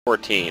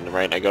14,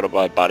 right? And I go to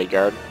buy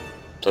bodyguard.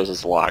 Says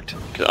it's locked.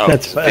 Oh,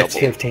 that's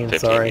 15.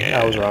 Sorry,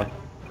 yeah, I was wrong.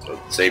 So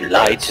save your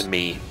Lie credits. to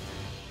me.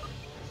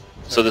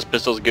 So this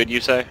pistol's good, you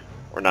say?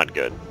 Or not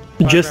good?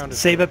 Just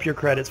save up your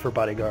credits for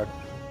bodyguard.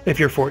 If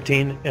you're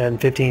 14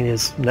 and 15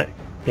 is...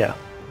 yeah.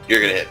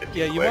 You're gonna hit 50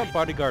 Yeah, you quick. want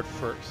bodyguard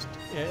first,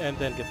 and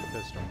then get the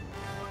pistol.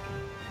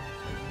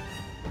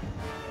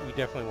 You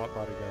definitely want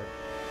bodyguard.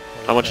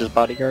 How much is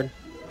bodyguard?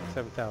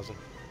 7,000.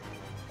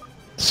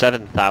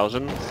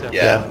 7,000?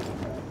 Yeah.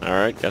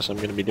 Alright, guess I'm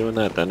gonna be doing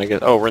that then. I guess.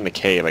 Oh, we're in the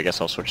cave. I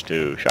guess I'll switch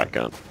to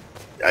shotgun.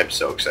 I'm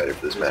so excited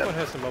for this This one map.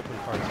 has some open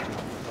parts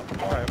too.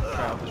 Try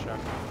out the shotgun.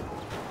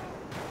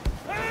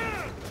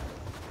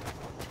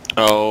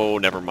 Oh,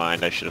 never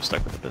mind. I should have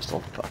stuck with the pistol.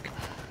 Fuck.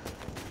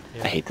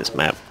 Yeah. I hate this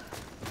map.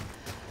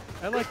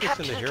 I like this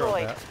in the hero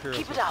map. Heroes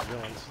Keep it versus up.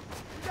 villains.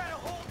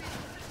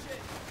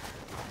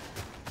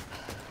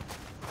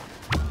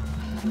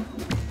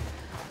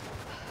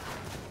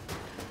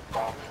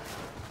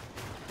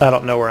 I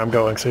don't know where I'm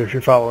going, so if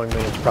you're following me,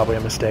 it's probably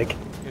a mistake.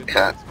 It's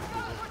Cut.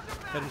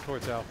 confusing. Heading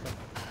towards Alpha.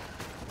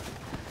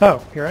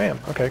 Oh, here I am.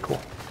 Okay, cool.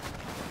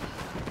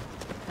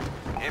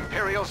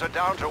 Imperials are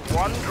down to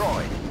one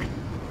droid.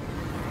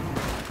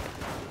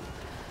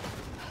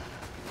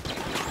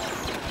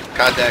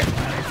 Contact.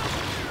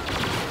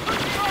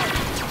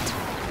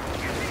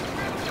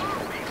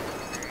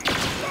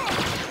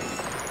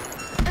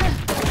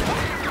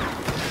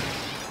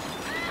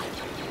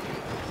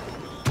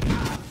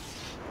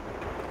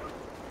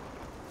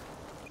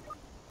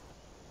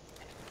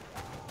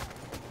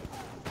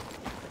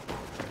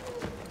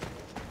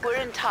 We're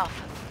in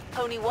tough.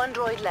 Only one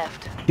droid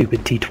left.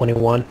 Stupid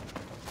T-21.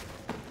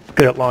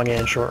 Good at long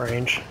and short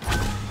range.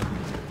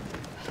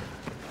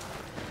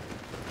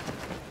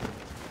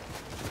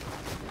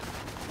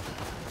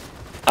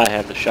 I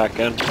have the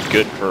shotgun.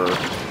 Good for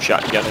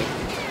shotgunning.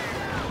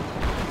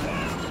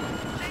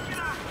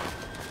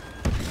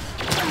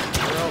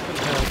 We're open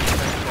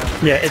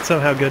hill. Yeah, it's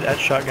somehow good at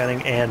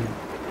shotgunning and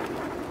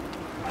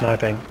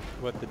sniping.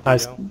 What the I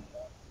DL?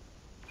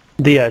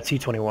 The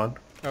T-21.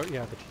 Oh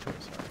yeah, the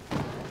T-21. Sorry.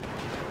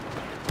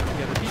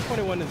 Yeah, the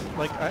T-21 is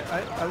like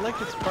I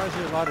like it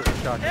surprisingly a lot as a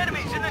shotgun.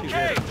 Enemies in the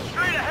cave!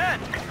 Straight ahead!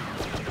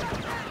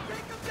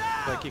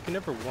 Like you can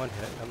never one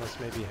hit unless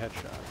maybe a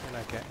headshot, and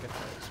I can't get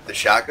those. The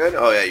shotgun?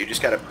 Oh yeah, you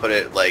just gotta put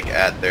it like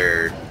at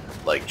their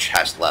like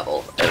chest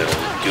level, and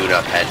it'll do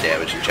enough head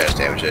damage and chest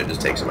damage that it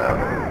just takes them out.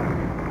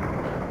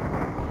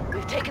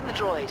 We've taken the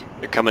droid.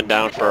 They're coming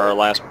down for our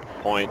last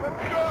point.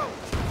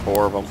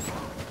 4 of them.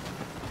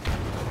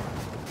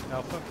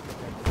 Alpha.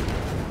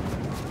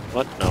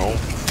 What? No.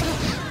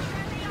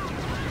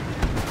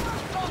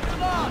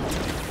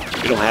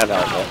 We don't have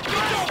alpha.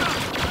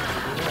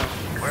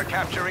 We're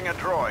capturing a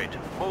droid.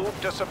 Move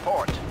to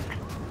support.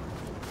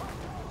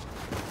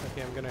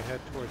 Okay, I'm gonna head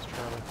towards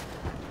Charlie.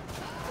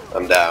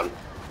 I'm down.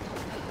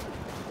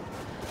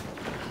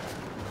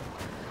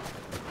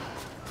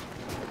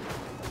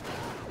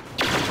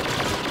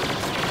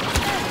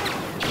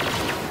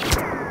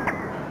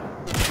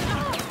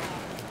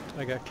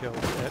 I got killed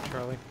at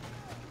Charlie.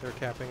 They're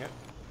capping it.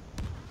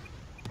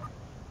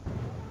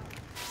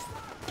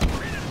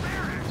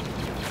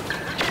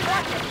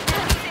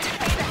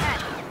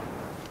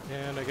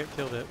 And I get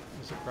killed at,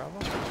 is it Bravo?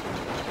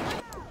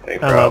 Hey, I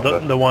don't know,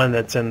 Bravo. the one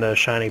that's in the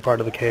shiny part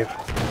of the cave.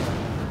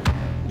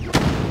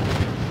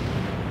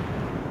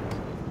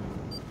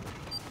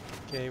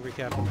 Okay,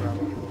 recapping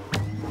Bravo.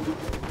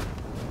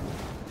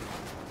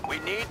 We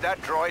need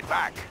that droid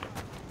back.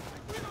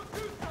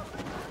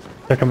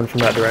 They're coming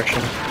from that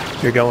direction.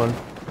 You're going.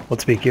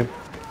 Let's speak you.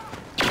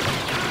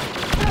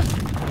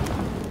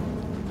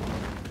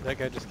 That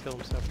guy just killed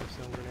himself with a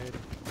stun grenade.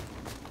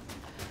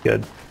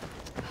 Good.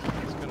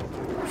 He's gonna...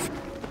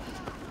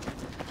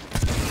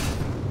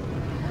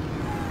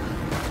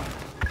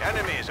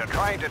 Enemies are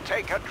trying to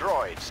take a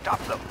droid. Stop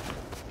them.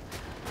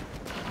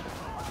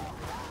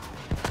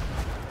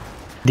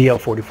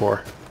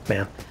 DL-44,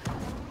 man.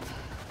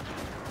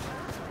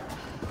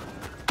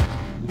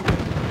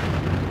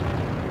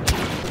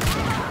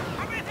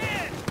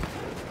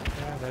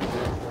 Yeah, that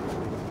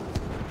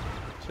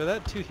DL-44. So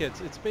that 2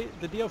 hits. It's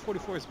the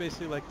DL-44 is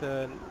basically like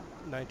the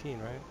 19,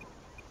 right?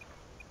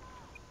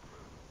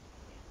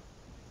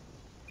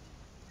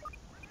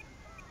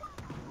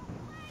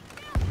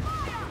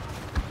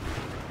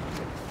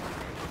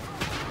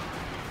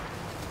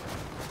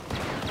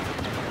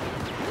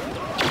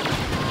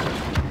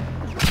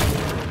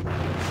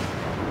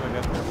 Oh, I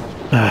got thermal.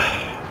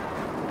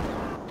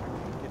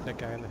 Get that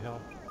guy in the hill.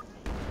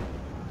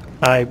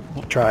 I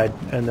tried,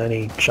 and then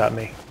he shot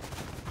me.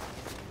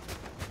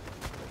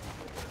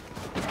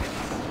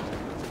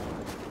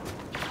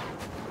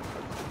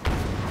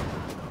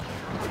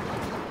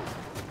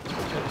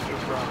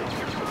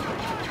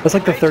 That's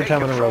like the third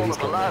time in a row he's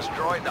the killed me. last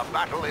droid, the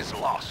battle is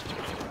lost.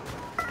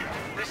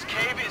 This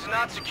cave is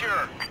not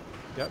secure.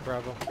 Got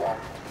Bravo.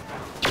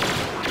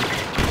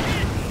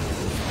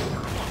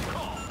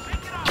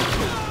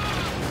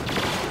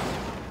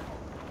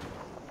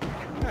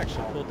 I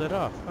actually pulled that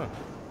off, huh?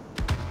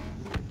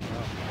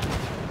 Wow.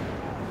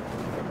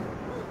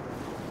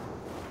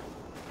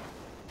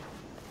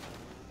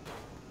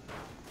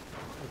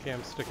 Okay,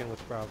 I'm sticking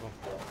with Bravo.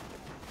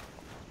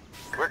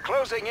 We're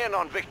closing in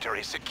on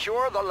victory.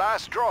 Secure the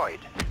last droid.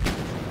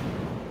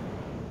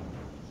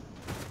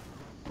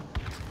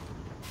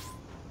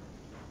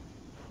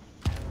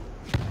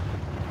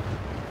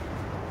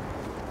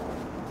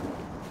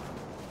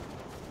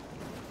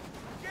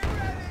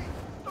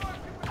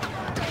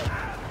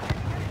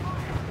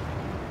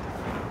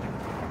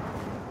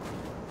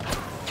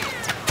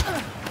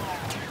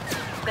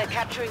 They're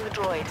capturing the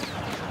droid.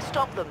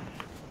 Stop them.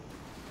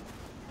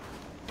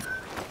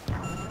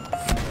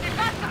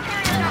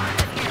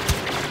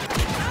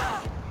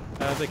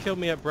 They killed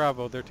me at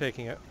Bravo. They're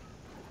taking it.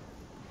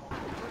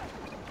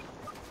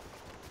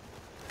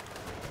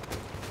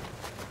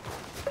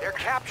 They're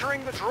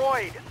capturing the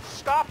droid.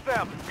 Stop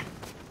them.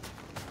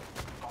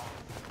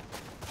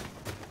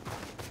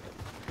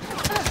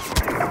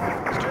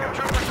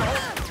 Stormtroopers are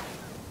home.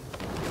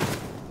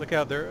 Look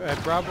out! They're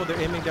at Bravo.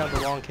 They're aiming down the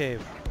long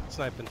cave,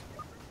 sniping.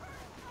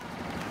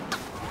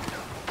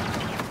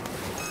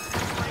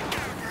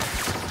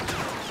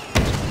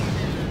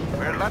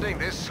 We're letting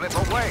this slip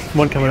away.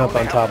 One coming We up on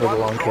only top have of the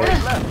one long droid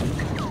cave. left.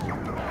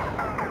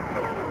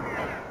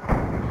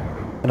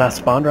 And I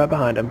spawned right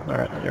behind him.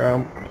 Alright, you're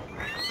on.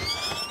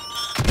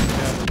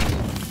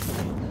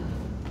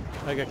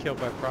 I got killed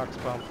by Prox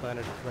bomb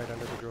planted right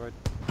under the droid.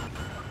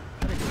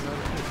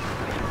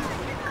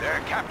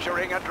 They're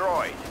capturing a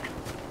droid.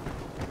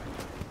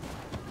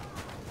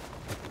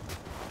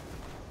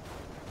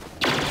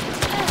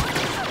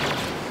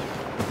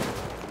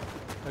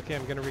 Okay,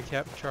 I'm gonna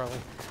recap Charlie.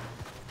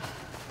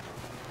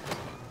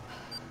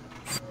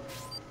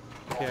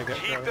 Okay, I got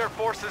Keep Charlie. their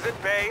forces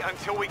at bay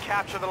until we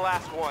capture the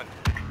last one.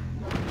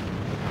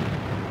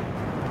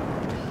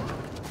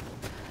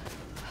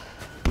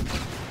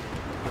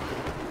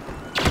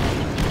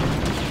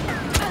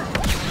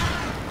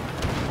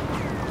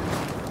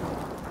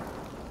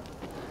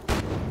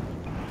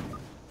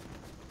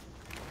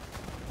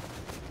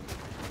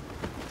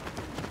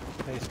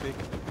 Hey, speak.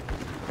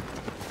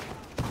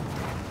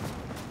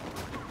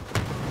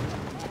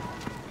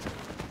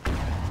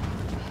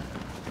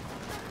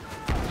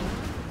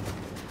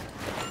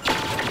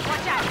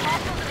 Watch out!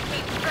 Hostiles in the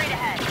cave straight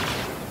ahead.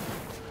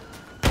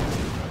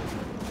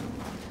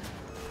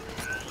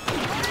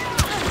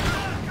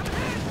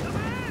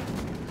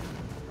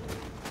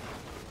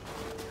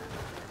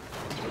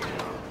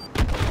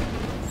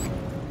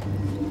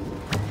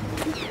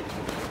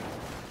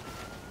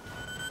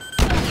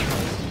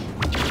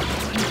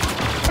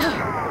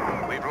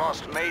 We've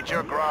lost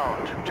major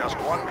ground. Just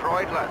one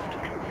droid left.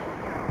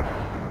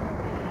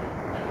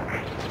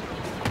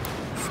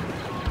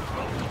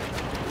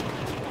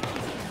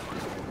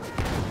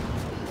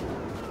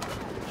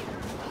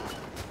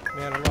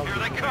 Man, I love Here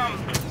this they come.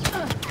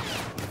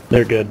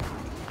 They're good.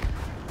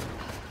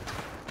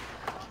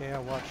 Okay,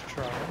 I'll watch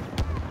Charlie.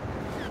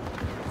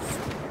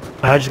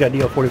 I just got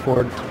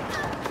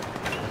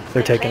DL-44.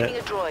 They're taking claiming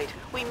it. a droid.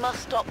 We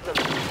must stop them.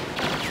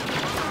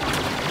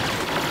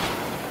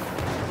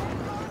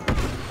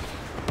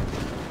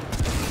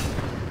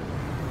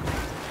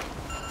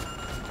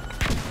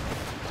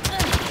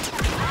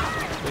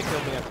 They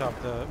killed me on top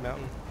of the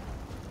mountain.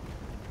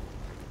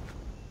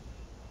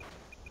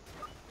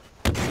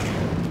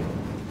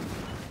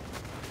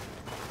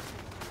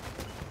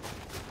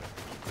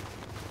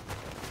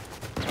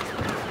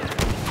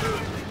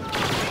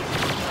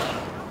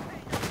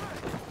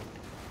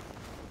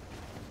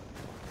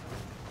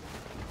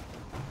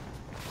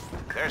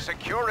 They're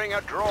securing a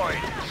droid.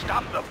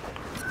 Stop them.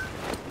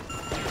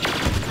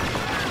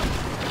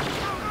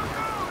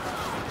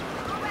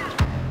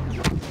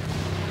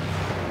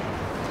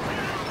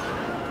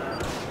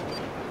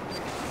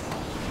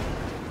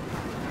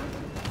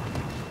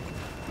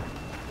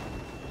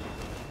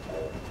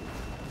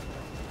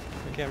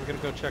 Okay, I'm gonna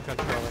go check on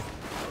Charlie.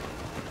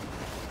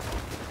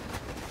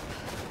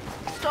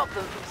 Stop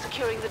them from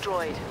securing the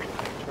droid.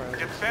 Charlie's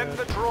Defend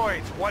the dead.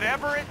 droids,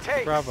 whatever it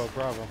takes. Bravo,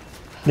 Bravo.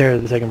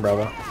 They're taking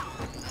Bravo.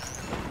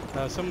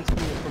 Someone's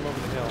coming from over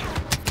the hill.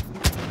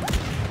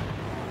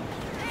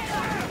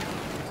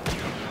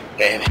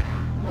 Damn it.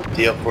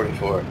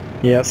 DL-44.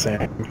 Yeah,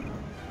 same.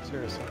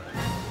 Seriously.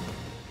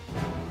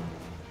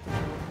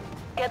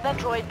 Get that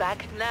droid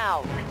back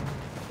now.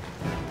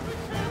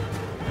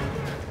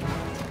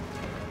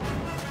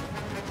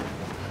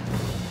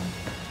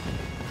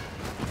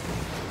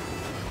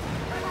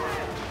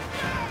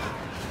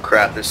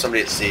 Crap, there's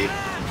somebody at sea.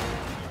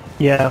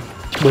 Yeah,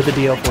 with the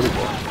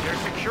DL-44. They're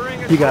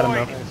securing a You got him,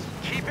 droid. though.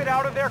 Keep it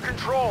out of their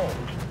control.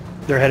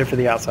 They're headed for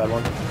the outside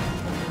one.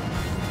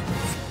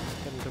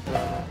 Heading to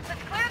Bravo.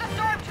 Let's clear the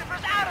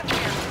stormtroopers out of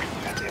here.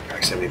 Goddamn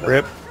proximity.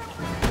 Rip.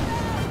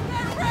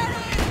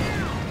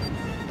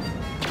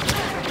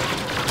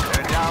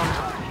 They're down.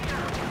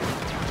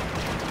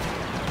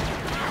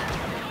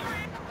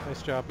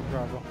 Nice job,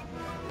 Bravo.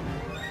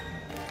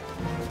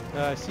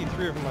 I see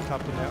 3 of them on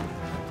top of the mountain.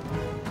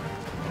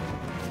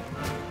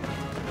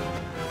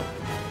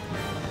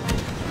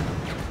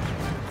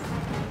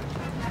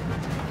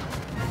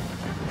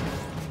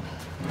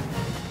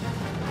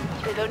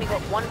 They've only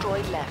got one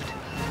droid left.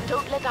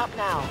 Don't let up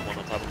now. One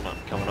on top of them,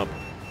 coming up.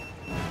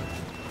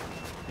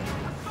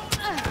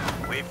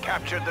 We've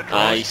captured the droid.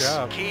 Nice.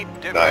 job. Keep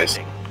Nice.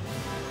 defending.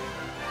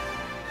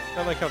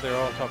 I like how they're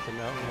all on top of the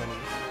mountain when you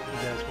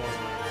guys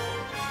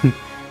want.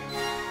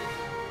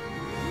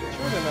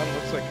 Sure, the mountain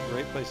looks like a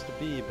great place to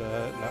be,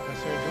 but not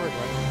necessarily Droid,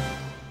 right?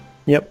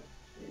 Yep.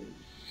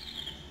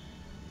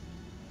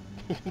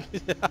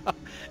 Yeah.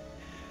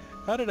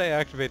 How did I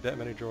activate that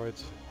many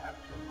droids?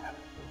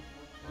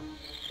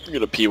 I'm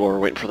gonna pee while we're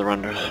waiting for the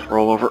run to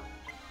roll over.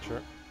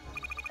 Sure.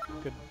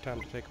 Good time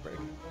to take a break.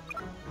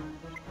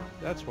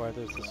 That's why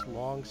there's this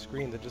long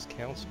screen that just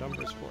counts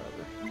numbers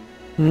forever.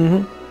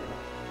 Mm-hmm.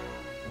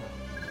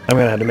 I'm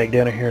gonna have to make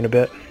dinner here in a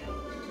bit.